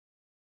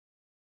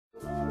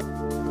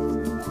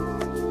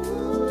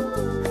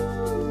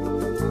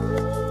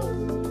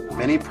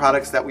Many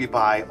products that we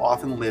buy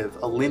often live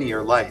a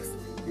linear life,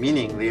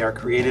 meaning they are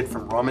created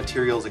from raw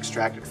materials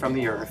extracted from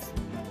the earth,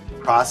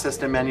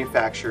 processed and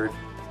manufactured,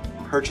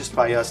 purchased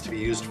by us to be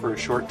used for a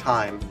short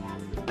time,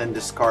 then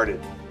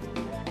discarded.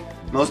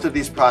 Most of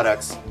these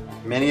products,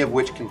 many of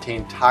which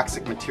contain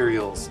toxic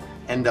materials,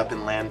 end up in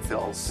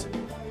landfills.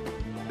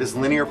 This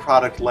linear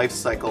product life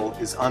cycle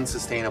is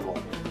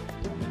unsustainable.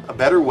 A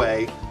better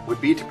way would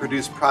be to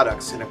produce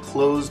products in a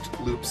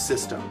closed-loop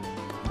system,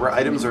 where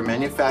items are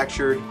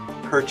manufactured,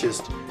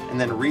 purchased, and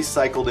then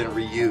recycled and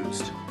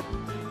reused.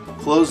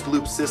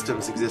 Closed-loop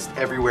systems exist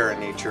everywhere in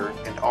nature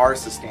and are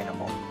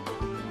sustainable.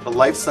 The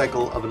life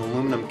cycle of an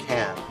aluminum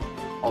can,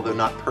 although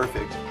not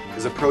perfect,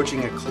 is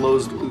approaching a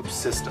closed-loop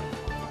system.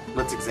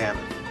 Let's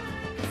examine.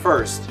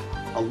 First,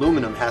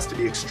 aluminum has to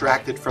be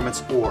extracted from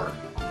its ore,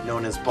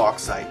 known as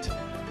bauxite.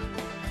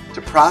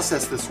 To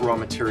process this raw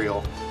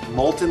material,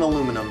 molten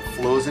aluminum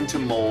flows into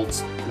molds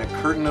and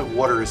a curtain of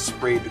water is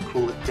sprayed to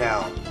cool it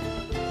down.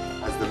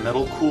 As the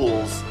metal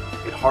cools,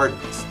 it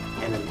hardens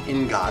and an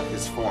ingot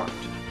is formed.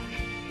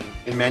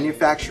 In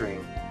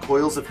manufacturing,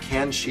 coils of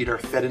can sheet are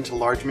fed into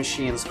large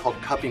machines called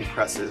cupping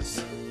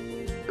presses.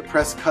 The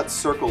press cuts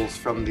circles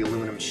from the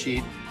aluminum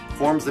sheet,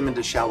 forms them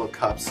into shallow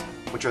cups,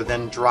 which are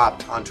then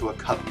dropped onto a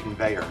cup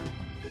conveyor.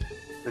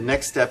 The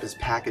next step is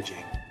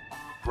packaging.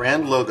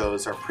 Brand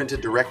logos are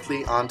printed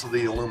directly onto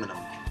the aluminum.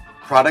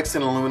 Products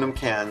in aluminum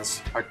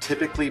cans are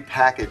typically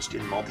packaged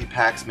in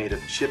multi-packs made of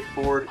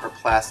chipboard or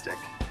plastic.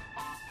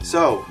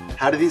 So,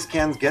 how do these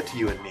cans get to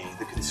you and me,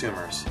 the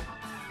consumers?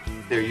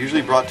 They are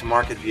usually brought to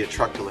market via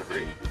truck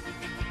delivery.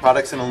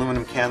 Products in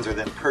aluminum cans are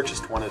then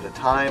purchased one at a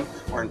time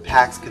or in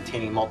packs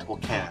containing multiple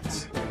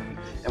cans.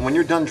 And when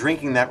you're done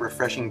drinking that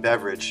refreshing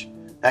beverage,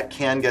 that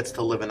can gets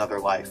to live another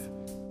life.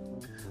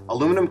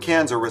 Aluminum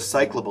cans are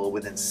recyclable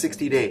within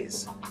 60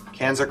 days.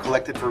 Cans are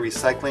collected for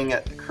recycling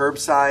at the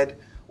curbside,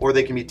 or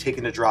they can be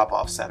taken to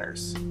drop-off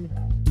centers.